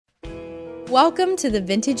Welcome to the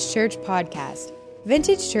Vintage Church Podcast.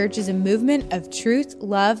 Vintage Church is a movement of truth,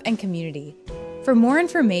 love, and community. For more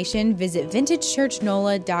information, visit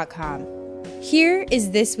vintagechurchnola.com. Here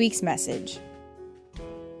is this week's message.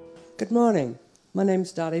 Good morning. My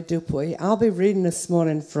name's Dottie Dupuy. I'll be reading this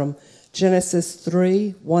morning from Genesis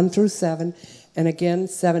 3, 1 through 7, and again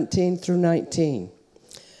 17 through 19.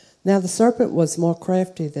 Now the serpent was more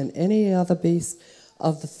crafty than any other beast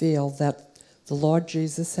of the field that the Lord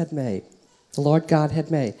God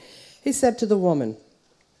had made. He said to the woman,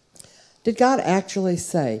 "Did God actually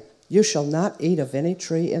say, 'You shall not eat of any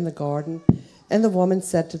tree in the garden'?" And the woman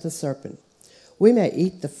said to the serpent, "We may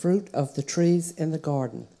eat the fruit of the trees in the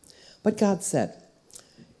garden." But God said,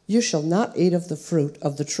 "You shall not eat of the fruit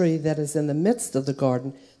of the tree that is in the midst of the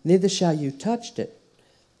garden, neither shall you touch it,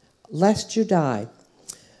 lest you die."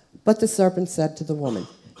 But the serpent said to the woman,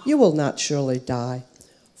 "You will not surely die,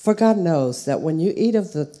 for God knows that when you eat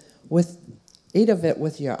of it,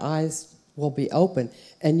 with your eyes will be open,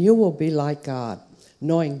 and you will be like God,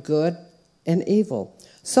 knowing good and evil."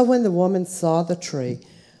 So when the woman saw the tree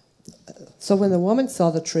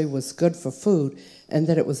was good for food, and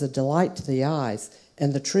that it was a delight to the eyes,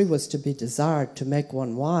 and the tree was to be desired to make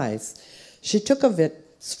one wise, she took of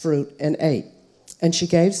its fruit and ate. And she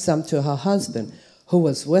gave some to her husband, who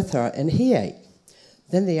was with her, and he ate.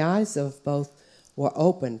 Then the eyes of both were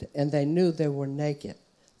opened, and they knew they were naked.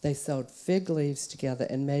 They sewed fig leaves together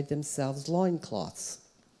and made themselves loincloths.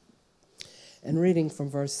 And reading from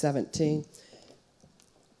verse 17,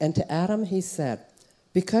 "And to Adam he said,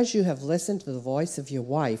 'Because you have listened to the voice of your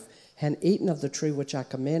wife, and eaten of the tree which I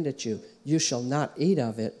commanded you, you shall not eat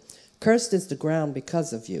of it. Cursed is the ground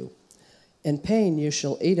because of you. In pain you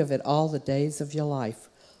shall eat of it all the days of your life.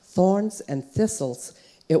 Thorns and thistles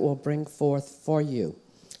it will bring forth for you.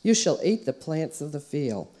 You shall eat the plants of the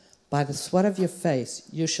field. By the sweat of your face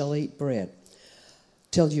you shall eat bread,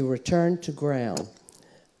 till you return to ground.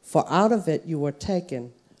 For out of it you were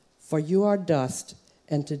taken, for you are dust,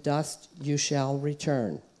 and to dust you shall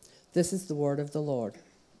return.'" This is the word of the Lord.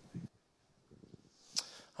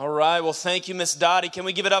 All right, well, thank you, Miss Dottie. Can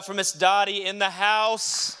we give it up for Miss Dottie in the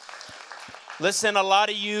house? Listen, a lot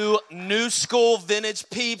of you new school vintage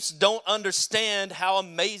peeps don't understand how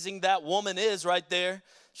amazing that woman is right there.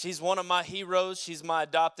 She's one of my heroes. She's my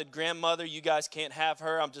adopted grandmother. You guys can't have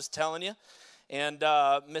her, I'm just telling you. And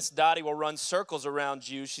Miss Dottie will run circles around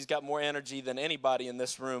you. She's got more energy than anybody in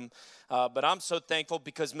this room. But I'm so thankful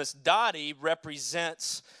because Miss Dottie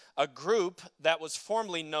represents a group that was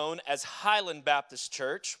formerly known as Highland Baptist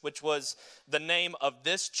Church, which was the name of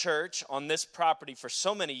this church on this property for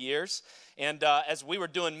so many years. And as we were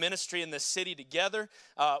doing ministry in this city together,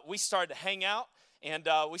 we started to hang out. And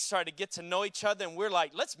we started to get to know each other, and we're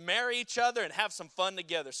like, let's marry each other and have some fun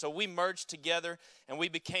together. So we merged together, and we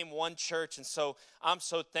became one church, and so I'm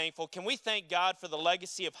so thankful. Can we thank God for the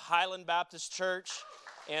legacy of Highland Baptist Church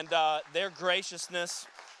and their graciousness?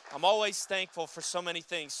 I'm always thankful for so many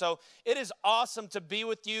things. So it is awesome to be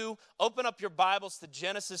with you. Open up your Bibles to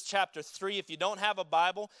Genesis chapter 3. If you don't have a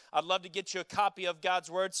Bible, I'd love to get you a copy of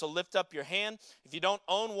God's Word, so lift up your hand. If you don't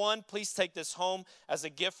own one, please take this home as a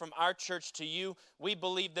gift from our church to you. We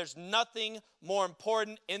believe there's nothing more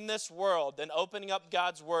important in this world than opening up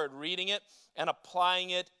God's Word, reading it, and applying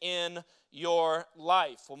it in your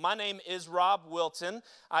life. Well, my name is Rob Wilton.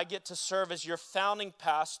 I get to serve as your founding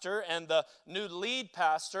pastor and the new lead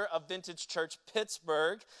pastor of Vintage Church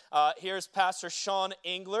Pittsburgh. Here's Pastor Sean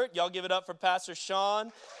Englert. Y'all give it up for Pastor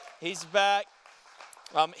Sean. He's back.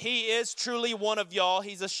 He is truly one of y'all.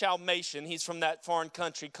 He's a Chalmatian. He's from that foreign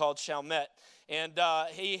country called Chalmette. And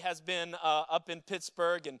he has been up in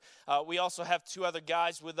Pittsburgh, and we also have two other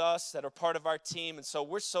guys with us that are part of our team, and so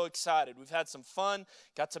we're so excited. We've had some fun,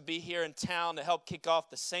 got to be here in town to help kick off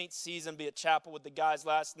the Saints season, be at chapel with the guys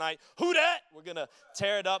last night. Who dat? We're going to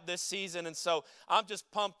tear it up this season, and so I'm just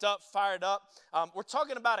pumped up, fired up. We're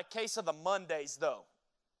talking about a case of the Mondays, though.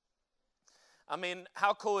 I mean,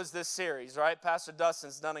 how cool is this series, right? Pastor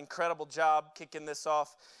Dustin's done an incredible job kicking this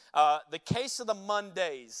off. The case of the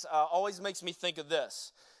Mondays always makes me think of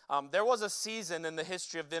this. There was a season in the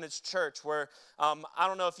history of Vintage Church where, I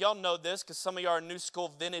don't know if y'all know this because some of y'all are new school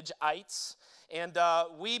vintage-ites, and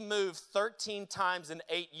we moved 13 times in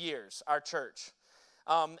 8 years, our church.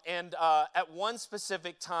 At one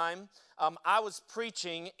specific time, I was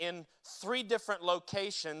preaching in 3 different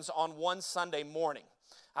locations on one Sunday morning.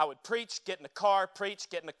 I would preach, get in the car, preach,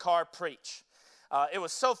 get in the car, preach. It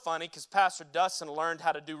was so funny because Pastor Dustin learned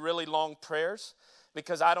how to do really long prayers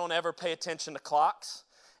because I don't ever pay attention to clocks.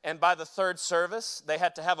 And by the third service, they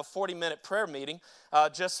had to have a 40-minute prayer meeting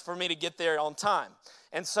just for me to get there on time.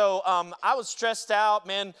 And so I was stressed out,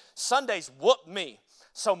 man. Sundays whooped me.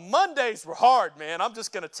 So Mondays were hard, man. I'm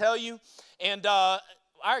just going to tell you. And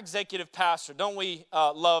our executive pastor, don't we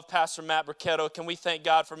love Pastor Matt Bricketto? Can we thank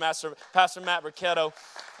God for Pastor Matt Bricketto?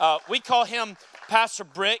 We call him Pastor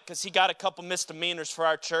Brick because he got a couple misdemeanors for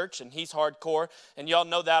our church, and he's hardcore. And y'all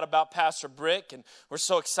know that about Pastor Brick. And we're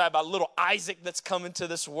so excited about little Isaac that's coming to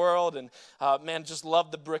this world. And man, just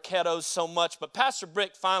love the Brickettos so much. But Pastor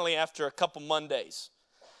Brick finally, after a couple Mondays,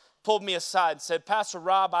 pulled me aside and said, Pastor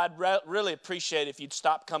Rob, I'd really appreciate it if you'd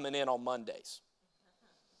stop coming in on Mondays.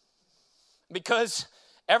 Because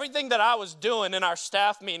everything that I was doing in our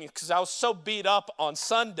staff meeting, because I was so beat up on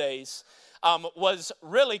Sundays, was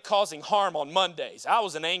really causing harm on Mondays. I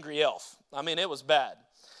was an angry elf. I mean, it was bad.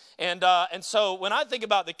 And so when I think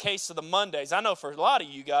about the case of the Mondays, I know for a lot of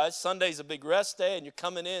you guys, Sunday's a big rest day and you're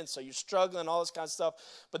coming in, so you're struggling, all this kind of stuff.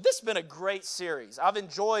 But this has been a great series. I've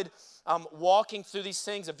enjoyed walking through these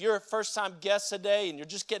things. If you're a first-time guest today and you're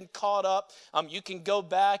just getting caught up, you can go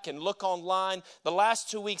back and look online. The last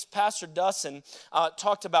 2 weeks, Pastor Dustin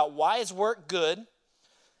talked about why is work good?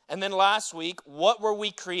 And then last week, what were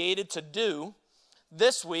we created to do?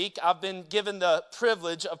 This week, I've been given the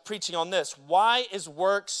privilege of preaching on this. Why is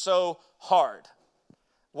work so hard?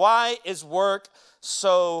 Why is work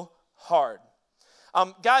so hard?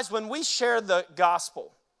 Guys, when we share the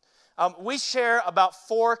gospel, we share about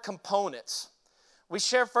 4 components. We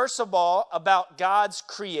share, first of all, about God's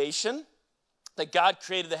creation, that God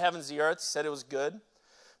created the heavens and the earth, said it was good.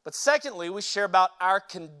 But secondly, we share about our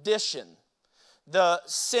condition, the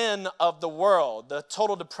sin of the world, the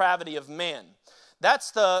total depravity of man.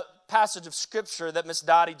 That's the passage of Scripture that Miss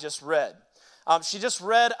Dottie just read. She just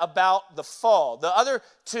read about the fall. The other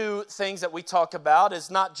 2 things that we talk about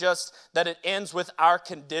is not just that it ends with our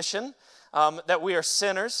condition, that we are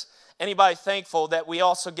sinners. Anybody thankful that we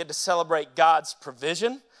also get to celebrate God's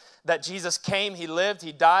provision? That Jesus came, He lived,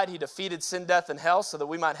 He died, He defeated sin, death, and hell so that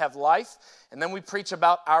we might have life. And then we preach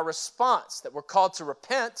about our response, that we're called to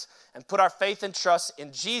repent and put our faith and trust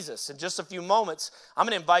in Jesus. In just a few moments, I'm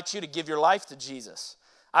going to invite you to give your life to Jesus.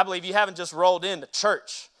 I believe you haven't just rolled into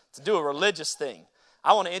church to do a religious thing.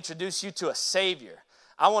 I want to introduce you to a Savior.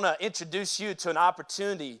 I want to introduce you to an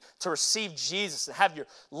opportunity to receive Jesus and have your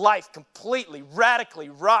life completely, radically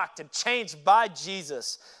rocked and changed by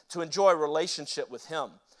Jesus to enjoy a relationship with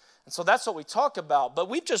Him. And so that's what we talk about. But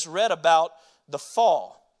we've just read about the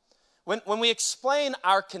fall. When we explain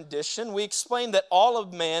our condition, we explain that all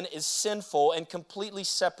of man is sinful and completely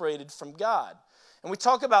separated from God. And we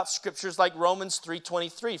talk about scriptures like Romans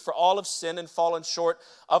 3:23, for all have sinned and fallen short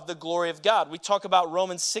of the glory of God. We talk about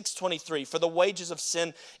Romans 6:23, for the wages of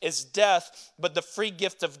sin is death, but the free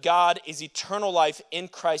gift of God is eternal life in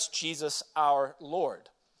Christ Jesus our Lord.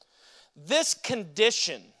 This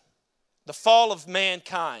condition, the fall of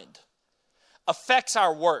mankind, affects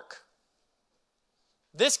our work.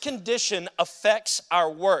 This condition affects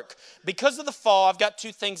our work. Because of the fall, I've got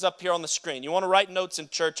 2 things up here on the screen. You want to write notes in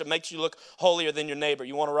church, it makes you look holier than your neighbor.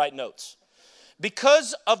 You want to write notes.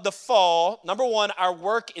 Because of the fall, number 1, our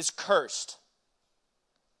work is cursed.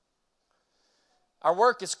 Our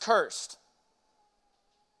work is cursed.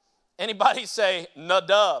 Anybody say, "No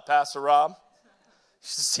duh, Pastor Rob"? You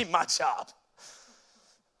should see my job.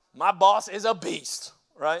 My boss is a beast,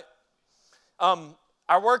 right?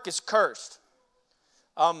 Our work is cursed.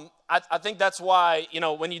 I think that's why,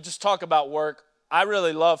 when you just talk about work, I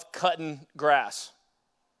really love cutting grass.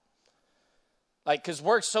 Because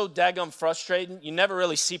work's so daggum frustrating, you never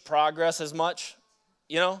really see progress as much,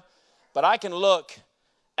 But I can look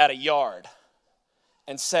at a yard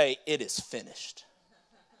and say, it is finished.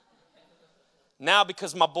 Now,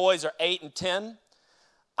 because my boys are 8 and 10,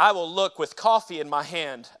 I will look with coffee in my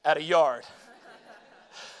hand at a yard.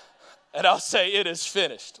 And I'll say, it is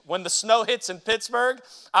finished. When the snow hits in Pittsburgh,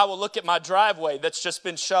 I will look at my driveway that's just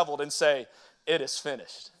been shoveled and say, it is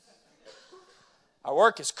finished. Our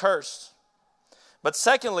work is cursed. But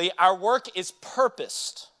secondly, our work is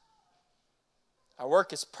purposed. Our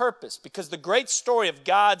work is purposed because the great story of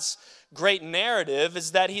God's great narrative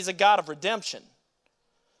is that He's a God of redemption.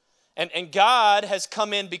 And God has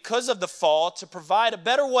come in because of the fall to provide a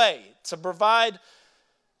better way, to provide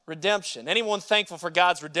redemption. Anyone thankful for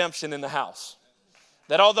God's redemption in the house?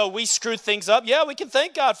 That although we screw things up, yeah, we can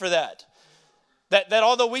thank God for that. That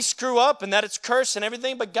although we screw up and that it's cursed and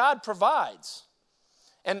everything, but God provides.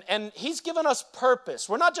 And He's given us purpose.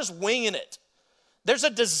 We're not just winging it. There's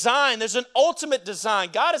a design. There's an ultimate design.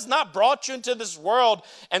 God has not brought you into this world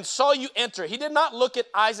and saw you enter. He did not look at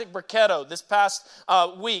Isaac Bricketto this past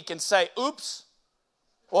week and say, oops,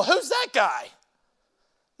 Well, who's that guy?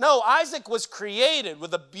 No, Isaac was created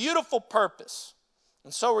with a beautiful purpose,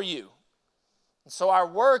 and so are you. And so our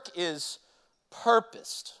work is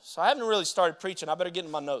purposed. So I haven't really started preaching. I better get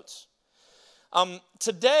in my notes.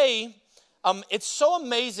 Today, it's so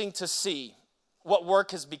amazing to see what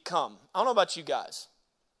work has become. I don't know about you guys,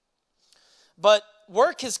 but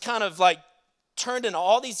work has kind of like turned into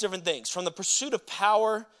all these different things, from the pursuit of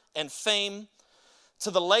power and fame to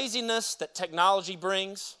the laziness that technology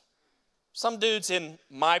brings. Some dudes in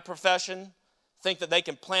my profession think that they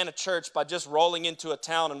can plant a church by just rolling into a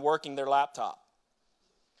town and working their laptop.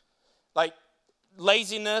 Like,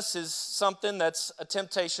 laziness is something that's a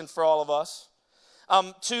temptation for all of us.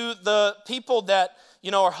 To the people that,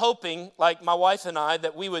 are hoping, like my wife and I,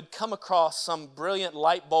 that we would come across some brilliant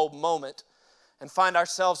light bulb moment and find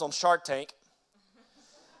ourselves on Shark Tank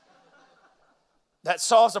that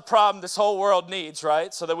solves a problem this whole world needs,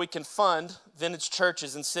 right? So that we can fund vintage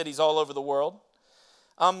churches in cities all over the world.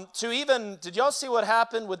 Did y'all see what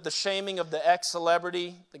happened with the shaming of the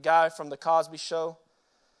ex-celebrity, the guy from the Cosby Show?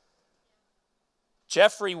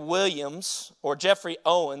 Jeffrey Owens,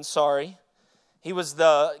 he was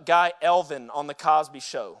the guy Elvin on the Cosby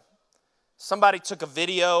Show. Somebody took a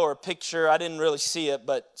video or a picture, I didn't really see it,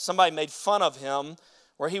 but somebody made fun of him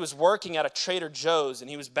where he was working at a Trader Joe's and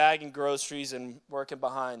he was bagging groceries and working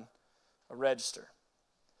behind a register.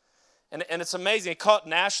 And it's amazing. It caught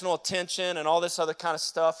national attention and all this other kind of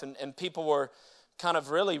stuff, and people were kind of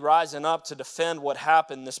really rising up to defend what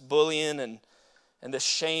happened, this bullying and this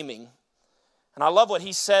shaming. And I love what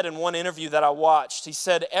he said in one interview that I watched. He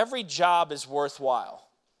said, every job is worthwhile.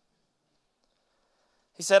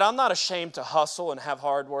 He said, I'm not ashamed to hustle and have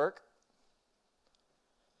hard work.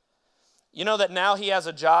 You know that now he has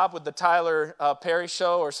a job with the Tyler Perry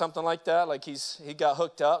Show or something like that? Like he got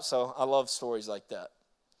hooked up, so I love stories like that.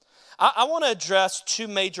 I want to address two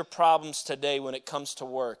major problems today when it comes to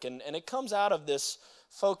work, and it comes out of this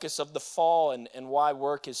focus of the fall and why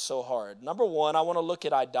work is so hard. Number one, I want to look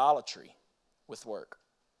at idolatry with work.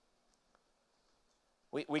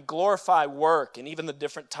 We glorify work and even the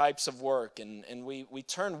different types of work, and we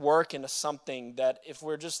turn work into something that, if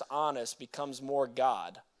we're just honest, becomes more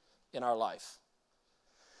God in our life.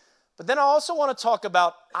 But then I also want to talk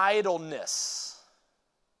about idleness.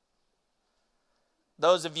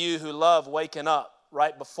 Those of you who love waking up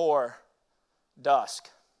right before dusk.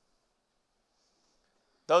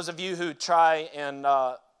 Those of you who try and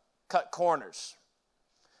cut corners.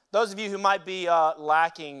 Those of you who might be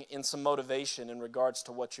lacking in some motivation in regards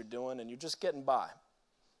to what you're doing and you're just getting by,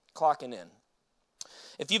 clocking in.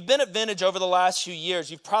 If you've been at Vintage over the last few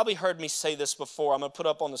years, you've probably heard me say this before. I'm going to put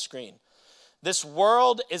up on the screen. This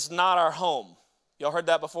world is not our home. Y'all heard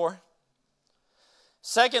that before?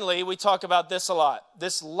 Secondly, we talk about this a lot.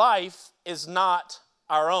 This life is not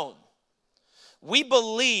our own. We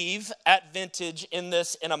believe at Vintage in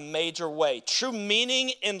this in a major way. True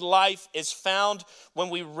meaning in life is found when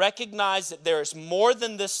we recognize that there is more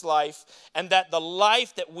than this life, and that the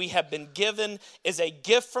life that we have been given is a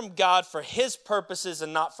gift from God for His purposes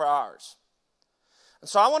and not for ours. And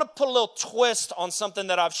so I want to put a little twist on something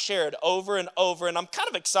that I've shared over and over, and I'm kind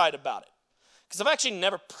of excited about it because I've actually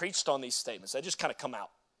never preached on these statements. They just kind of come out.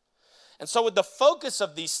 And so with the focus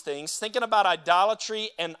of these things, thinking about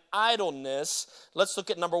idolatry and idleness, let's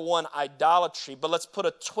look at number one, idolatry. But let's put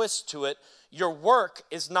a twist to it. Your work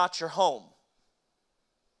is not your home.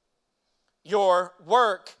 Your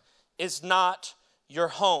work is not your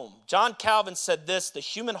home. John Calvin said this: the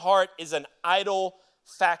human heart is an idol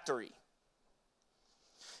factory.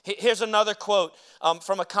 Here's another quote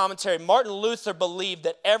from a commentary. Martin Luther believed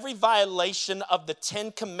that every violation of the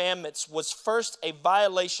 10 Commandments was first a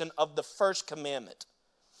violation of the first commandment,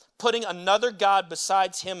 putting another God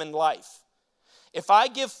besides Him in life. If I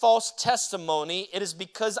give false testimony, it is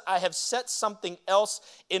because I have set something else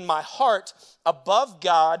in my heart above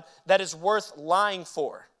God that is worth lying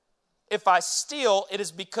for. If I steal, it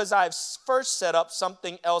is because I have first set up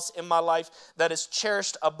something else in my life that is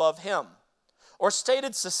cherished above Him. Or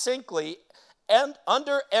stated succinctly, and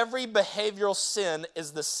under every behavioral sin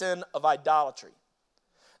is the sin of idolatry.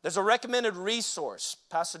 There's a recommended resource.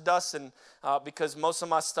 Pastor Dustin, because most of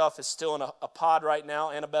my stuff is still in a pod right now.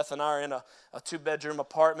 Annabeth and I are in a 2-bedroom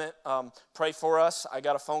apartment. Pray for us. I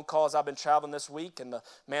got a phone call as I've been traveling this week, and the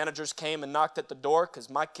managers came and knocked at the door because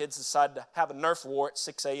my kids decided to have a Nerf war at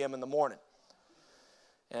 6 a.m. in the morning.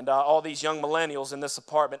 And all these young millennials in this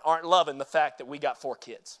apartment aren't loving the fact that we got 4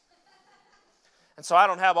 kids. And so I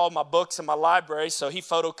don't have all my books in my library, so he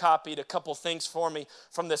photocopied a couple things for me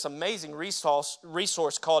from this amazing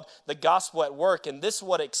resource called The Gospel at Work. And this is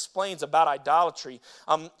what it explains about idolatry.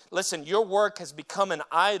 Listen, your work has become an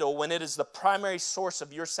idol when it is the primary source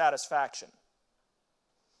of your satisfaction.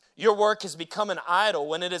 Your work has become an idol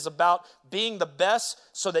when it is about being the best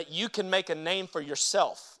so that you can make a name for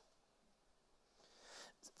yourself.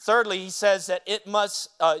 Thirdly, he says that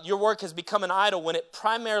your work has become an idol when it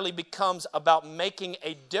primarily becomes about making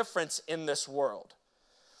a difference in this world.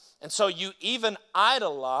 And so you even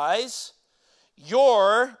idolize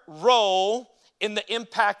your role in the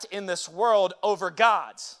impact in this world over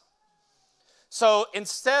God's. So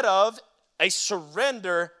instead of a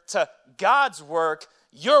surrender to God's work,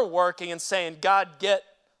 you're working and saying, God, get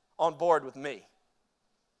on board with me.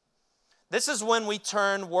 This is when we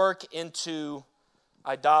turn work into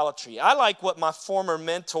idolatry. I like what my former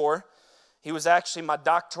mentor, he was actually my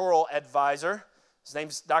doctoral advisor. His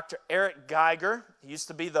name's Dr. Eric Geiger. He used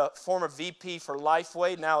to be the former VP for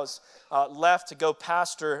Lifeway, now has left to go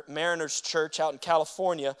pastor Mariners Church out in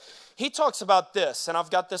California. He talks about this, and I've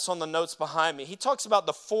got this on the notes behind me. He talks about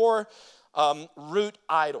the 4 root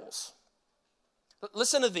idols.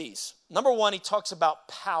 Listen to these. Number 1, he talks about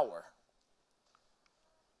power.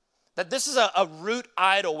 That this is a root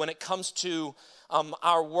idol when it comes to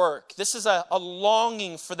our work. This is a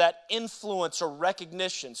longing for that influence or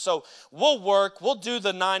recognition. So we'll work, we'll do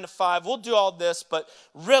the 9 to 5, we'll do all this, but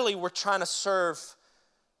really we're trying to serve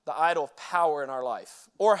the idol of power in our life.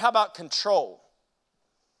 Or how about control?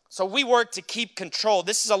 So we work to keep control.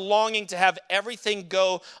 This is a longing to have everything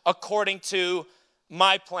go according to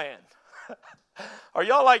my plan. Are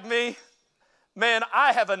y'all like me? Man,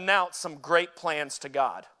 I have announced some great plans to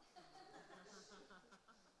God.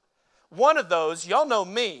 One of those, y'all know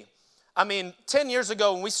me. 10 years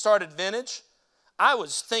ago when we started Vintage, I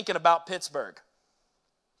was thinking about Pittsburgh.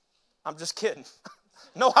 I'm just kidding.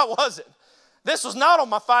 No, I wasn't. This was not on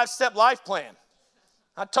my 5-step life plan.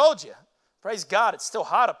 I told you. Praise God, it's still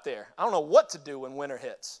hot up there. I don't know what to do when winter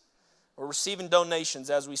hits. We're receiving donations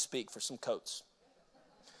as we speak for some coats.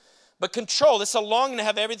 But control, this is a longing to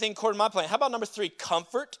have everything according to my plan. How about number 3,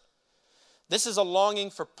 comfort? This is a longing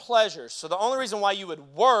for pleasure. So the only reason why you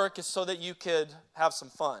would work is so that you could have some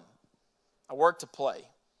fun. I work to play.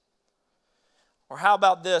 Or how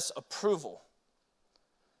about this, approval?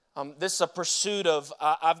 This is a pursuit of,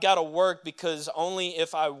 I've got to work because only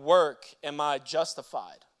if I work am I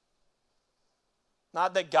justified.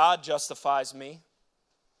 Not that God justifies me,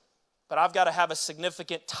 but I've got to have a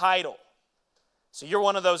significant title. So you're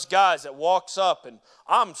one of those guys that walks up and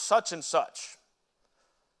I'm such and such.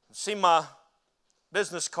 See my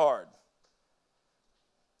business card.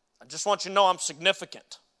 I just want you to know I'm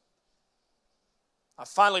significant. I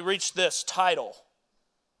finally reached this title.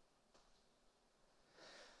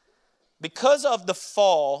 Because of the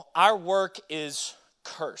fall, our work is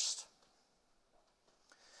cursed.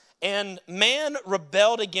 And man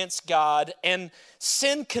rebelled against God, and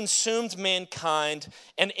sin consumed mankind.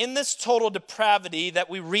 And in this total depravity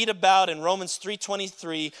that we read about in Romans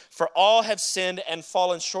 3:23, for all have sinned and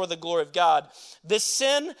fallen short of the glory of God, this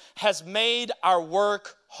sin has made our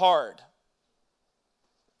work hard.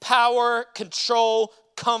 Power, control,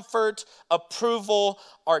 comfort, approval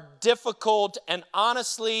are difficult and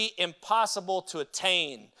honestly impossible to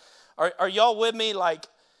attain. Are y'all with me?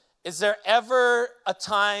 Is there ever a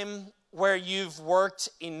time where you've worked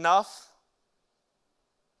enough?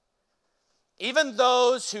 Even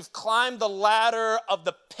those who've climbed the ladder of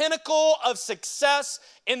the pinnacle of success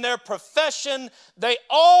in their profession, they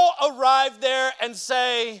all arrive there and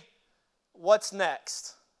say, what's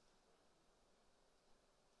next?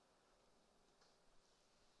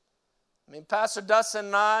 Pastor Dustin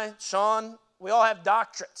and I, Sean, we all have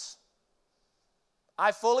doctorates.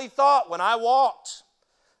 I fully thought when I walked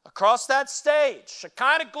across that stage,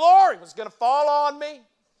 Shekinah glory was going to fall on me.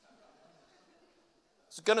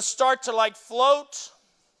 It's going to start to float.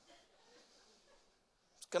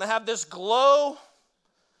 It's going to have this glow.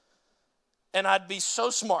 And I'd be so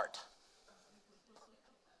smart.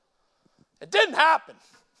 It didn't happen.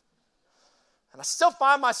 And I still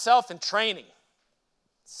find myself in training.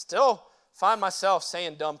 Still find myself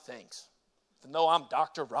saying dumb things. Even though I'm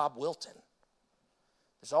Dr. Rob Wilton.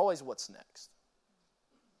 There's always what's next.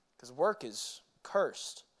 Because work is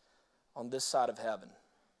cursed on this side of heaven.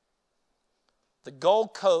 The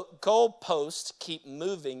goalposts keep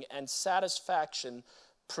moving and satisfaction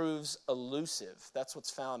proves elusive. That's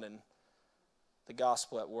what's found in the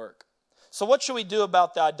gospel at work. So what should we do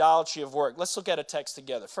about the idolatry of work? Let's look at a text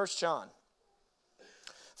together. 1 John.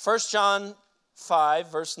 1 John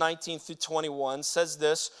 5, verse 19 through 21 says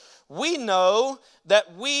this, we know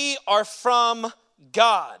that we are from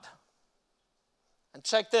God. And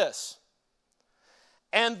check this.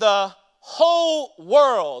 And the whole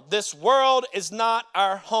world, this world is not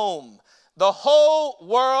our home. The whole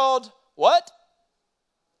world, what?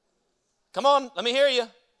 Come on, let me hear you.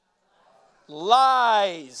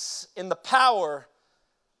 Lies in the power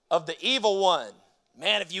of the evil one.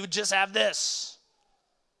 Man, if you would just have this,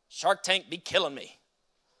 Shark Tank be killing me.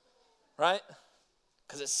 Right?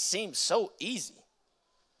 Because it seems so easy.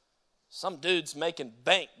 Some dude's making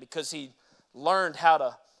bank because he learned how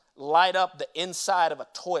to light up the inside of a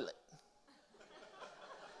toilet.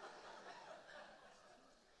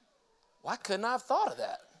 Why couldn't I have thought of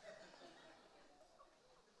that?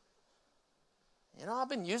 You know, I've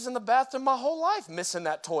been using the bathroom my whole life, missing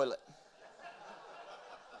that toilet.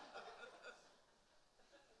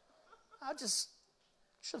 I just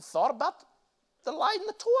should have thought about the light in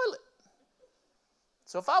the toilet.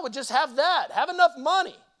 So if I would just have that, have enough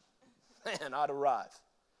money, man, I'd arrive.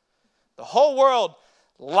 The whole world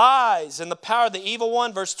lies in the power of the evil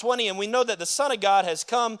one. Verse 20, and we know that the Son of God has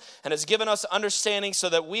come and has given us understanding so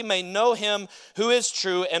that we may know him who is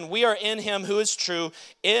true, and we are in him who is true,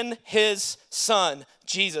 in his Son,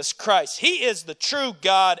 Jesus Christ. He is the true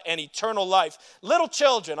God and eternal life. Little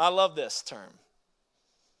children, I love this term.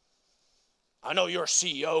 I know you're a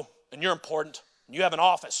CEO and you're important, and you have an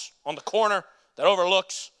office on the corner that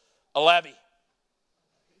overlooks a levee.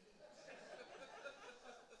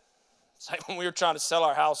 It's like when we were trying to sell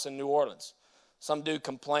our house in New Orleans. Some dude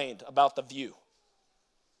complained about the view.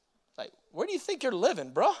 Like, where do you think you're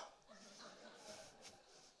living, bro?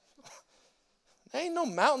 There ain't no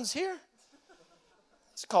mountains here.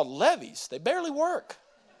 It's called levees. They barely work.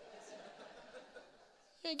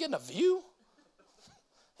 You ain't getting a view.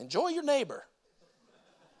 Enjoy your neighbor.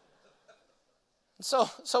 And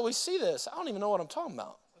so we see this. I don't even know what I'm talking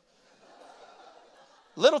about.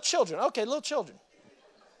 Little children. Okay, little children.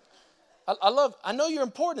 I know you're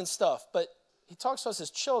important and stuff, but he talks to us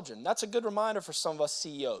as children. That's a good reminder for some of us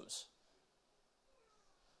CEOs.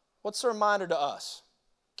 What's the reminder to us?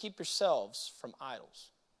 Keep yourselves from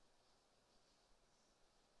idols.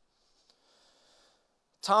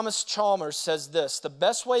 Thomas Chalmers says this: the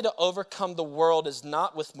best way to overcome the world is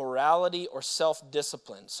not with morality or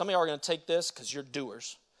self-discipline. Some of y'all are going to take this because you're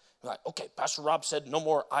doers. You're like, okay, Pastor Rob said no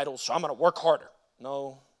more idols, so I'm going to work harder.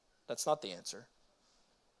 No, that's not the answer.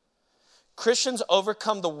 Christians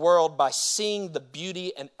overcome the world by seeing the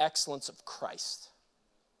beauty and excellence of Christ.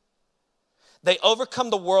 They overcome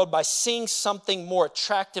the world by seeing something more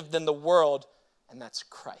attractive than the world, and that's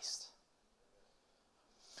Christ.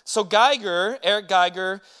 So Eric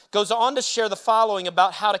Geiger, goes on to share the following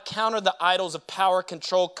about how to counter the idols of power,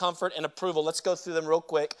 control, comfort, and approval. Let's go through them real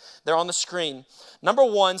quick. They're on the screen. Number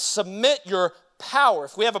one, submit your power.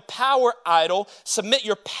 If we have a power idol, submit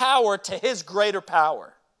your power to his greater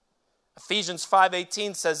power. Ephesians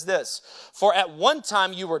 5:18 says this: for at one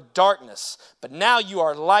time you were darkness, but now you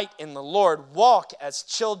are light in the Lord. Walk as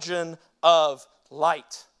children of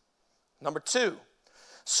light. Number two,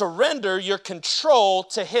 surrender your control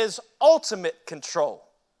to his ultimate control.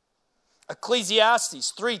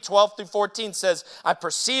 Ecclesiastes 3:12-14 says, I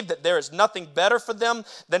perceive that there is nothing better for them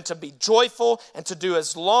than to be joyful and to do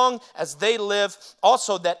as long as they live.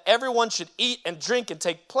 Also that everyone should eat and drink and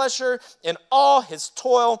take pleasure in all his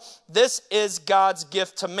toil. This is God's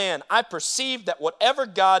gift to man. I perceive that whatever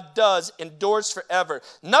God does endures forever.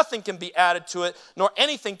 Nothing can be added to it, nor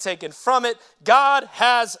anything taken from it. God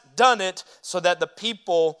has done it so that the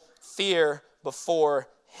people fear before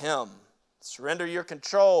him. Surrender your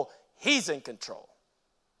control. He's in control.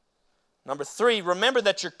 Number three, remember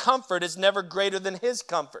that your comfort is never greater than his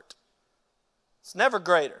comfort. It's never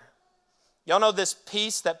greater. Y'all know this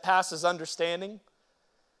peace that passes understanding?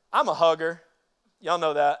 I'm a hugger. Y'all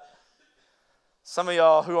know that. Some of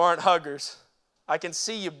y'all who aren't huggers, I can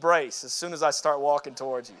see you brace as soon as I start walking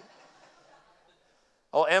towards you.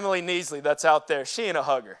 Oh, Emily Neasley, that's out there. She ain't a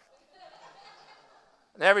hugger.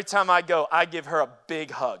 And every time I go, I give her a big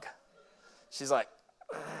hug. She's like,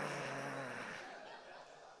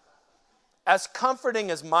 as comforting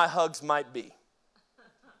as my hugs might be,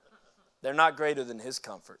 they're not greater than his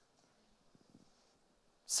comfort.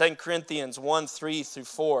 2 Corinthians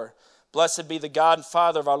 1:3-4. Blessed be the God and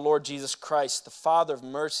Father of our Lord Jesus Christ, the Father of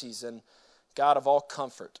mercies and God of all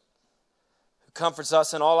comfort, who comforts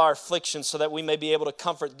us in all our afflictions so that we may be able to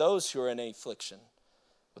comfort those who are in any affliction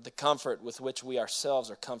with the comfort with which we ourselves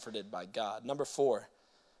are comforted by God. Number four,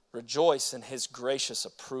 rejoice in his gracious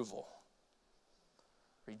approval.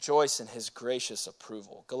 Rejoice in his gracious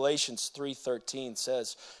approval. Galatians 3:13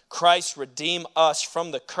 says, Christ redeemed us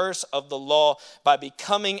from the curse of the law by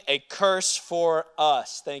becoming a curse for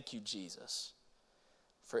us. Thank you, Jesus.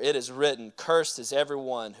 For it is written, cursed is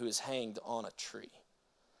everyone who is hanged on a tree.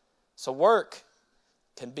 So work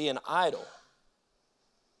can be an idol.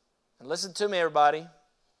 And listen to me, everybody.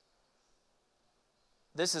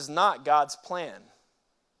 This is not God's plan.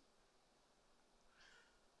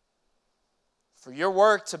 For your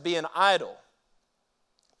work to be an idol,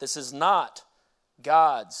 this is not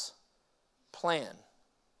God's plan.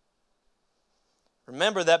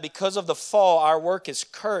 Remember that because of the fall, our work is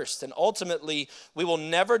cursed, and ultimately, we will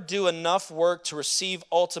never do enough work to receive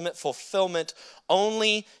ultimate fulfillment.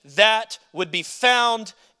 Only that would be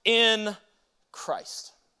found in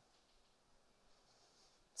Christ.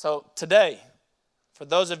 So today, for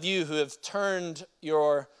those of you who have turned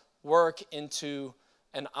your work into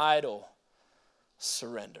an idol,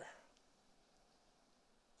 surrender.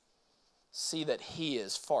 See that he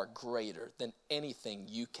is far greater than anything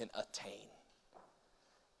you can attain,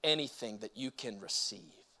 anything that you can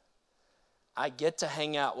receive. I get to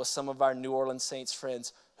hang out with some of our New Orleans Saints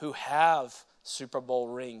friends who have Super Bowl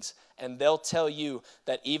rings, and they'll tell you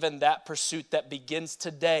that even that pursuit that begins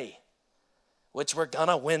today, which we're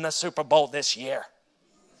gonna win the Super Bowl this year.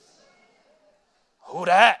 Who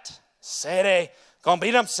dat? Say they gonna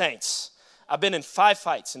beat them Saints. I've been in 5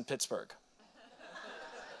 fights in Pittsburgh.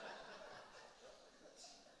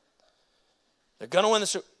 They're going to win the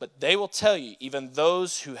Super Bowl, but they will tell you, even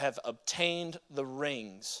those who have obtained the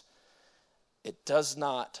rings, it does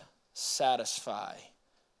not satisfy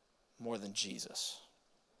more than Jesus.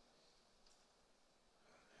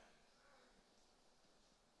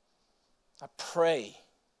 I pray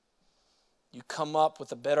you come up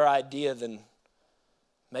with a better idea than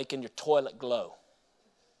making your toilet glow.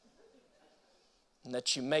 And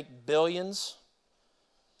that you make billions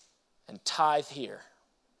and tithe here.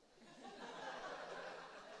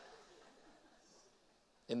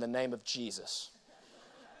 In the name of Jesus.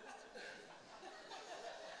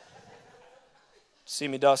 See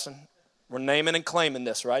me, Dustin? We're naming and claiming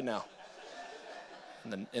this right now.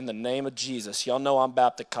 In the name of Jesus. Y'all know I'm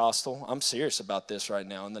Baptist-costal. I'm serious about this right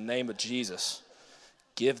now. In the name of Jesus.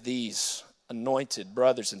 Give these anointed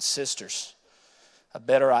brothers and sisters a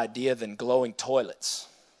better idea than glowing toilets.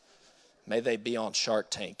 May they be on Shark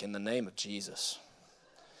Tank in the name of Jesus.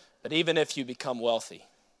 But even if you become wealthy,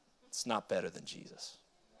 it's not better than Jesus.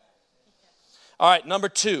 All right, number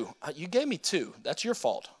 2. You gave me 2. That's your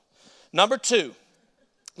fault. Number 2,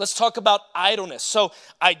 let's talk about idleness. So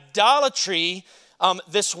idolatry,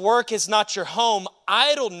 this work is not your home.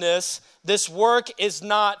 Idleness, this work is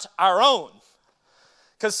not our own.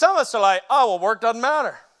 Because some of us are like, oh, well, work doesn't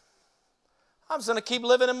matter. I'm just going to keep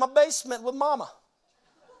living in my basement with mama.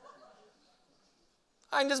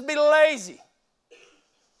 I can just be lazy.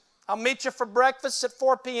 I'll meet you for breakfast at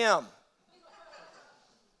 4 p.m.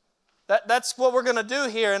 That's what we're going to do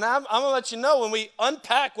here. And I'm going to let you know, when we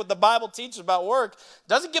unpack what the Bible teaches about work, it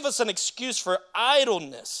doesn't give us an excuse for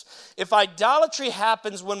idleness. If idolatry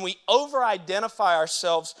happens when we over-identify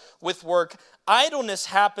ourselves with work, idleness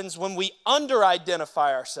happens when we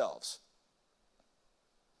under-identify ourselves.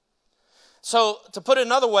 So, to put it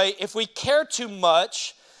another way, if we care too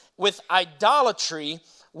much with idolatry,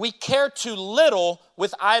 we care too little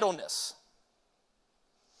with idleness.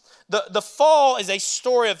 The fall is a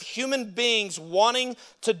story of human beings wanting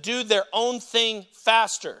to do their own thing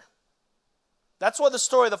faster. That's what the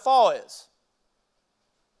story of the fall is.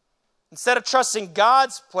 Instead of trusting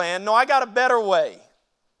God's plan, no, I got a better way.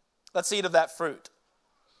 Let's eat of that fruit.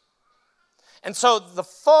 And so the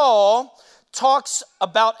fall talks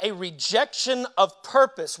about a rejection of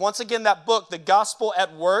purpose. Once again, that book, The Gospel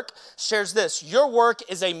at Work, shares this. Your work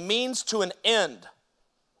is a means to an end.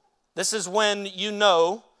 This is when you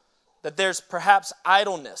know that there's perhaps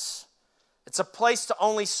idleness. It's a place to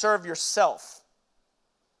only serve yourself.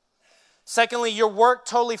 Secondly, your work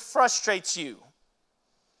totally frustrates you.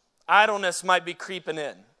 Idleness might be creeping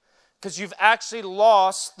in because you've actually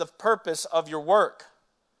lost the purpose of your work.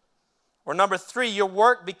 Or number 3, your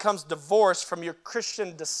work becomes divorced from your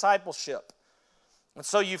Christian discipleship. And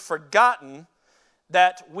so you've forgotten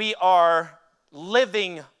that we are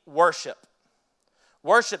living worship.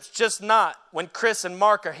 Worship's just not when Chris and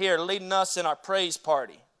Mark are here leading us in our praise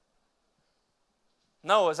party.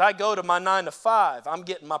 No, as I go to my 9 to 5, I'm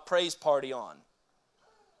getting my praise party on.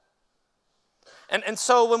 And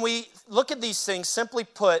so when we look at these things, simply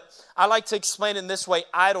put, I like to explain in this way: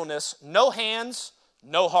 idleness, no hands,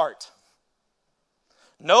 no heart.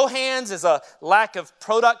 No hands is a lack of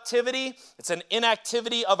productivity. It's an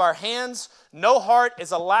inactivity of our hands. No heart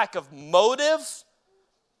is a lack of motive.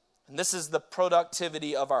 And this is the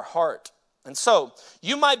productivity of our heart. And so,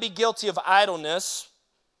 you might be guilty of idleness.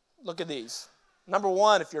 Look at these. Number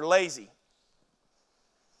one, if you're lazy.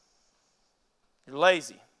 You're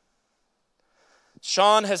lazy.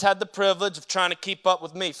 Sean has had the privilege of trying to keep up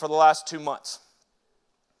with me for the last 2 months.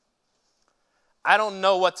 I don't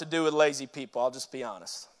know what to do with lazy people, I'll just be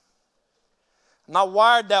honest. I'm not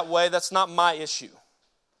wired that way, that's not my issue.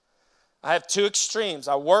 I have two extremes.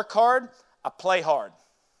 I work hard, I play hard.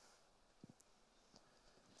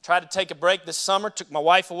 Tried to take a break this summer, took my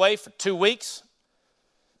wife away for 2 weeks.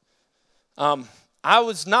 I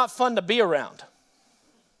was not fun to be around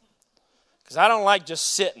because I don't like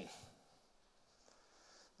just sitting.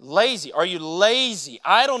 Lazy. Are you lazy?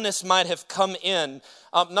 Idleness might have come in.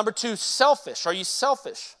 Number two, selfish. Are you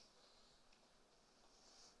selfish?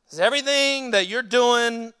 Has everything that you're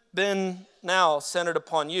doing been now centered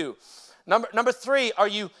upon you? Number three, are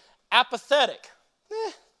you apathetic?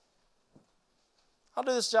 I'll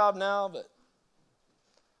do this job now, but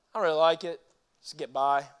I don't really like it. Just get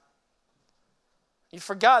by. You've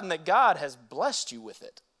forgotten that God has blessed you with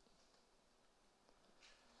it.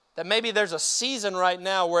 That maybe there's a season right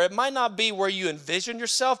now where it might not be where you envision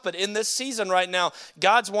yourself, but in this season right now,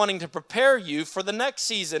 God's wanting to prepare you for the next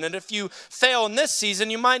season. And if you fail in this season,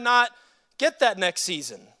 you might not get that next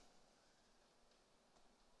season.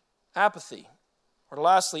 Apathy. Or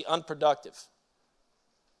lastly, unproductive.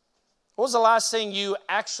 What was the last thing you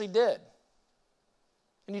actually did?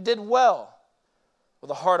 And you did well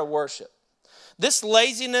with a heart of worship. This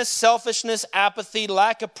laziness, selfishness, apathy,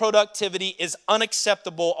 lack of productivity is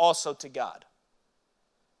unacceptable also to God.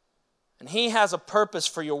 And He has a purpose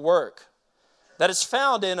for your work that is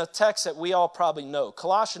found in a text that we all probably know.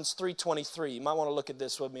 Colossians 3:23. You might want to look at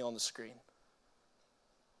this with me on the screen.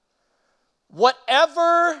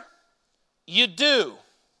 Whatever you do.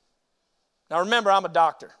 Now remember, I'm a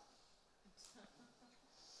doctor.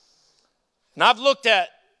 And I've looked at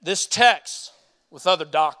this text with other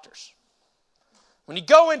doctors. When you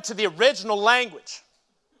go into the original language,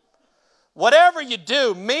 whatever you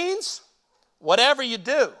do means whatever you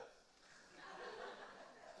do.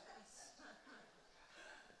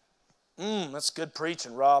 That's good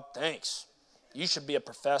preaching, Rob. Thanks. You should be a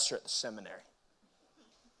professor at the seminary.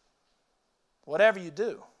 Whatever you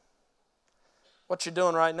do. What you're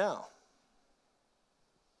doing right now.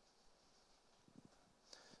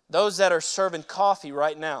 Those that are serving coffee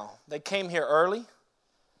right now, they came here early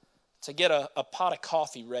to get a pot of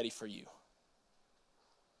coffee ready for you.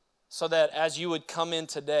 So that as you would come in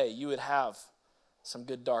today, you would have some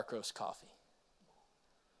good dark roast coffee.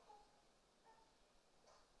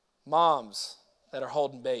 Moms that are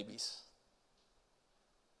holding babies.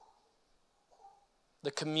 The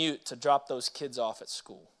commute to drop those kids off at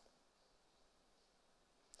school.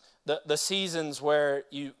 The seasons where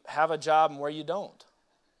you have a job and where you don't.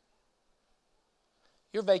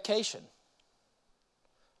 Your vacation.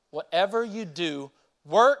 Whatever you do,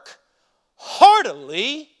 work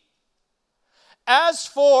heartily as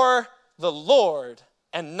for the Lord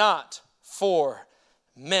and not for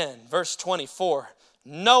men. Verse 24,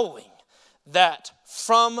 knowing that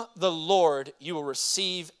from the Lord you will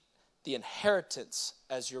receive the inheritance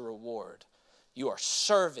as your reward. You are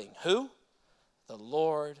serving who? The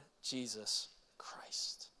Lord Jesus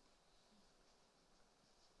Christ.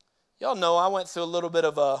 Y'all know I went through a little bit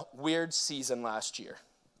of a weird season last year.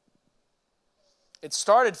 It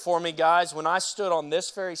started for me, guys, when I stood on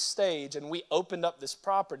this very stage and we opened up this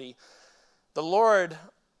property. The Lord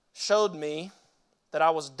showed me that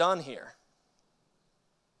I was done here.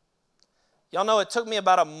 Y'all know it took me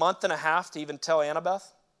about a month and a half to even tell Annabeth.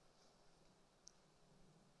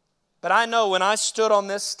 But I know when I stood on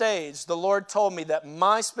this stage, the Lord told me that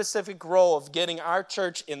my specific role of getting our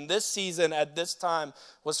church in this season at this time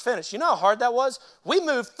was finished. You know how hard that was? We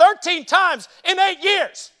moved 13 times in 8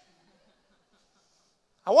 years.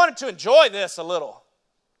 I wanted to enjoy this a little.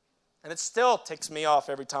 And it still ticks me off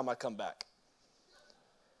every time I come back.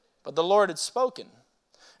 But the Lord had spoken.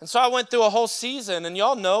 And so I went through a whole season, and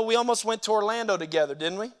y'all know we almost went to Orlando together,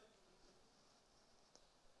 didn't we?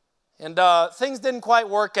 And things didn't quite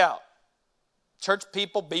work out. Church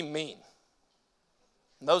people be mean.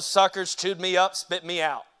 And those suckers chewed me up, spit me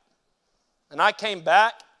out. And I came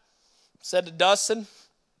back, said to Dustin,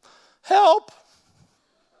 help.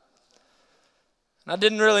 And I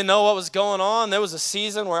didn't really know what was going on. There was a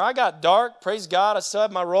season where I got dark. Praise God, I still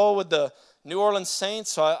had my role with the New Orleans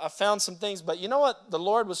Saints, so I found some things. But you know what the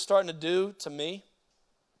Lord was starting to do to me?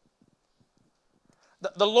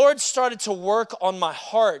 the Lord started to work on my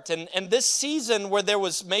heart. And this season where there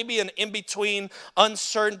was maybe an in-between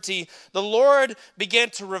uncertainty, the Lord began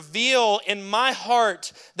to reveal in my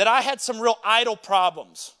heart that I had some real idol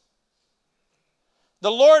problems.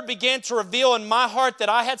 The Lord began to reveal in my heart that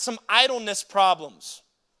I had some idleness problems.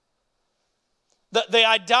 The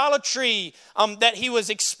idolatry that he was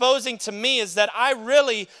exposing to me is that I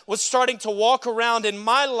really was starting to walk around in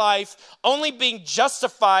my life only being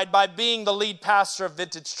justified by being the lead pastor of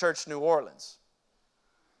Vintage Church New Orleans.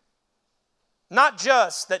 Not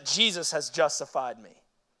just that Jesus has justified me.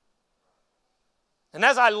 And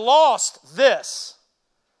as I lost this,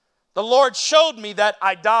 the Lord showed me that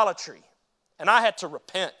idolatry, and I had to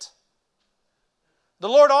repent. The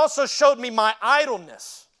Lord also showed me my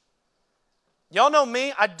idleness. Y'all know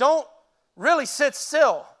me, I don't really sit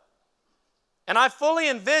still. And I fully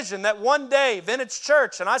envision that one day, Vintage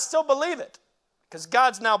Church, and I still believe it, because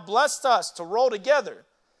God's now blessed us to roll together,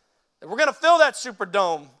 that we're going to fill that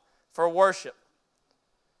Superdome for worship.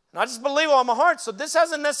 And I just believe it all my heart. So this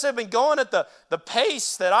hasn't necessarily been going at the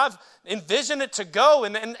pace that I've envisioned it to go.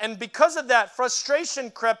 And because of that, frustration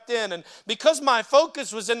crept in. And because my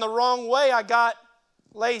focus was in the wrong way, I got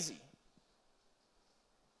lazy.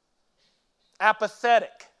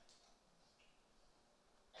 Apathetic.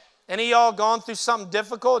 Any of y'all gone through something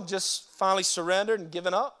difficult and just finally surrendered and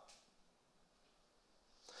given up?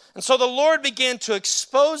 And so the Lord began to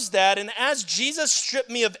expose that, and as Jesus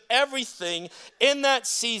stripped me of everything in that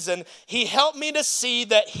season, he helped me to see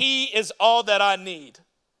that he is all that I need.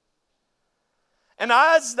 And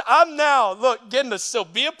as I'm now, getting to still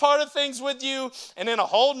be a part of things with you and in a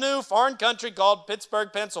whole new foreign country called Pittsburgh,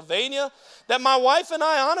 Pennsylvania, that my wife and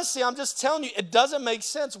I, honestly, I'm just telling you, it doesn't make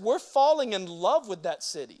sense. We're falling in love with that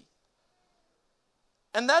city.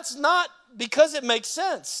 And that's not because it makes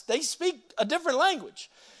sense. They speak a different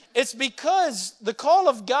language. It's because the call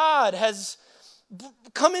of God has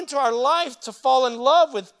come into our life to fall in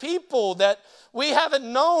love with people that we haven't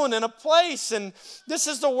known in a place, and this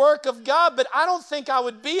is the work of God. But I don't think I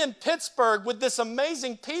would be in Pittsburgh with this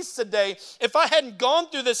amazing peace today if I hadn't gone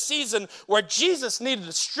through this season where Jesus needed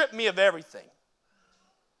to strip me of everything.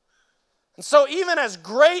 And so even as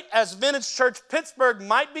great as Vintage Church Pittsburgh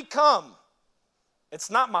might become,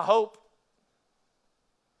 it's not my hope.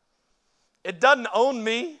 It doesn't own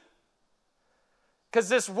me, because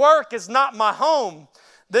this work is not my home.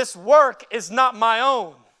 This work is not my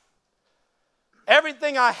own.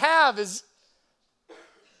 Everything I have is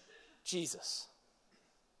Jesus.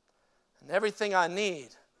 And everything I need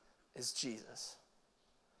is Jesus.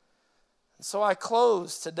 And so I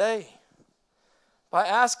close today by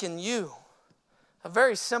asking you a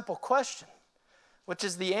very simple question, which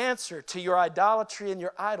is the answer to your idolatry and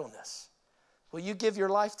your idleness. Will you give your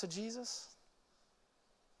life to Jesus?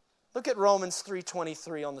 Look at Romans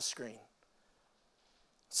 3:23 on the screen. It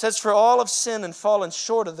says, for all have sinned and fallen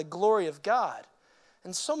short of the glory of God.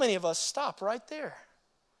 And so many of us stop right there.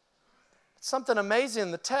 It's something amazing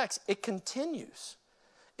in the text. It continues.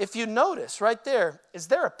 If you notice right there, is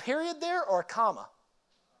there a period there or a comma?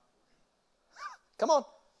 Come on.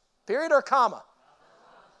 Period or comma?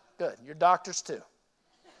 Good. You're doctors too.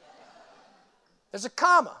 There's a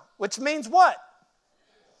comma, which means what?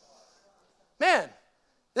 Man,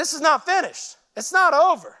 this is not finished. It's not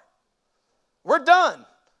over. We're done.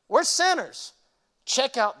 We're sinners.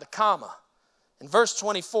 Check out the comma in verse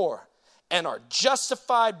 24. And are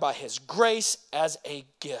justified by his grace as a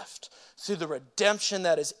gift through the redemption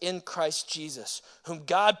that is in Christ Jesus, whom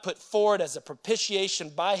God put forward as a propitiation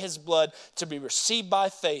by his blood to be received by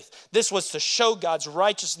faith. This was to show God's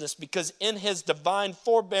righteousness, because in his divine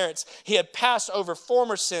forbearance he had passed over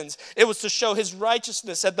former sins. It was to show his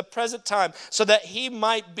righteousness at the present time, so that he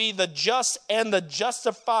might be the just and the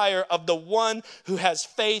justifier of the one who has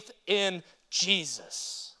faith in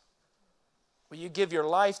Jesus. Will you give your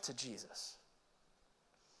life to Jesus?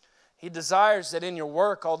 He desires that in your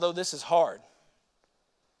work, although this is hard,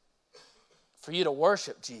 for you to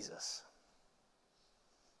worship Jesus.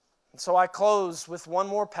 And so I close with one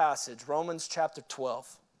more passage, Romans chapter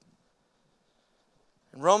 12.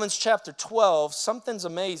 In Romans chapter 12, something's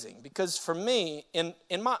amazing, because for me, in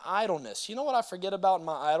my idleness, you know what I forget about in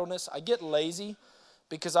my idleness? I get lazy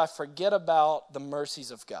because I forget about the mercies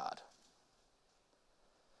of God.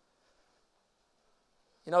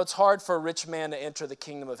 You know, it's hard for a rich man to enter the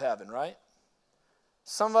kingdom of heaven, right?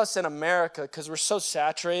 Some of us in America, because we're so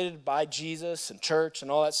saturated by Jesus and church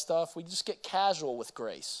and all that stuff, we just get casual with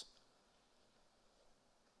grace.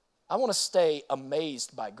 I want to stay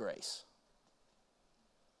amazed by grace.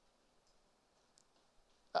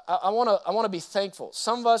 I want to be thankful.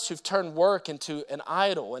 Some of us who've turned work into an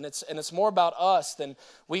idol, and it's more about us than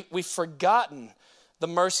we've forgotten the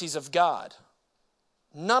mercies of God.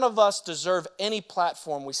 None of us deserve any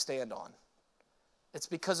platform we stand on. It's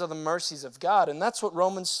because of the mercies of God. And that's what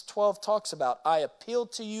Romans 12 talks about. I appeal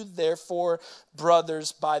to you, therefore,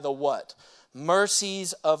 brothers, by the what?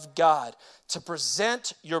 Mercies of God, to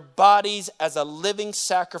present your bodies as a living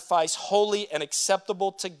sacrifice, holy and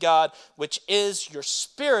acceptable to God, which is your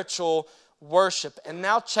spiritual worship. And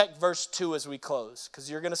now check verse 2 as we close,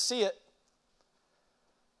 because you're going to see it.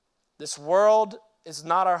 This world is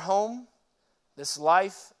not our home. This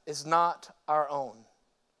life is not our own.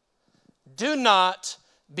 Do not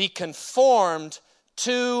be conformed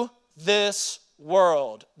to this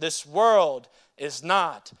world. This world is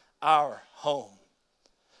not our home.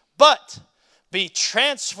 But be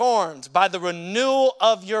transformed by the renewal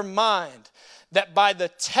of your mind, that by the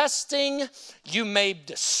testing you may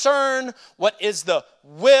discern what is the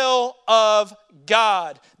will of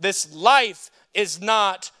God. This life is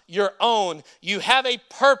not your own. You have a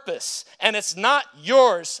purpose, and it's not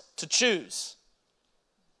yours to choose.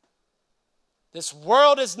 This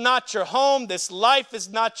world is not your home. This life is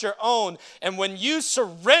not your own. And when you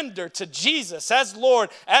surrender to Jesus as Lord,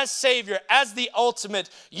 as Savior, as the ultimate,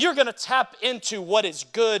 you're going to tap into what is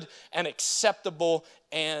good and acceptable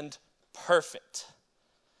and perfect.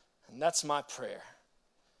 And that's my prayer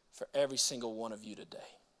for every single one of you today.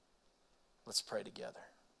 Let's pray together.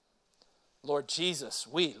 Lord Jesus,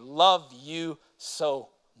 we love you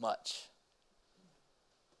so much.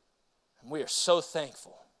 And we are so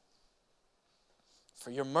thankful for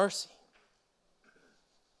your mercy.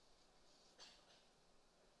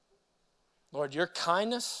 Lord, your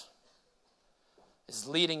kindness is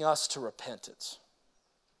leading us to repentance.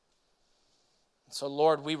 And so,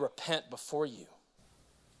 Lord, we repent before you,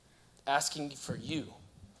 asking for you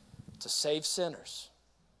to save sinners,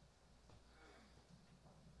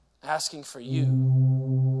 asking for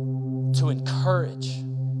you to encourage,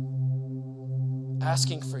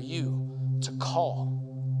 asking for you to call,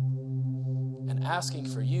 and asking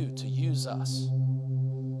for you to use us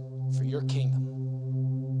for your kingdom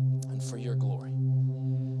and for your glory.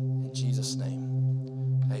 In Jesus'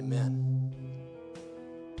 name, amen.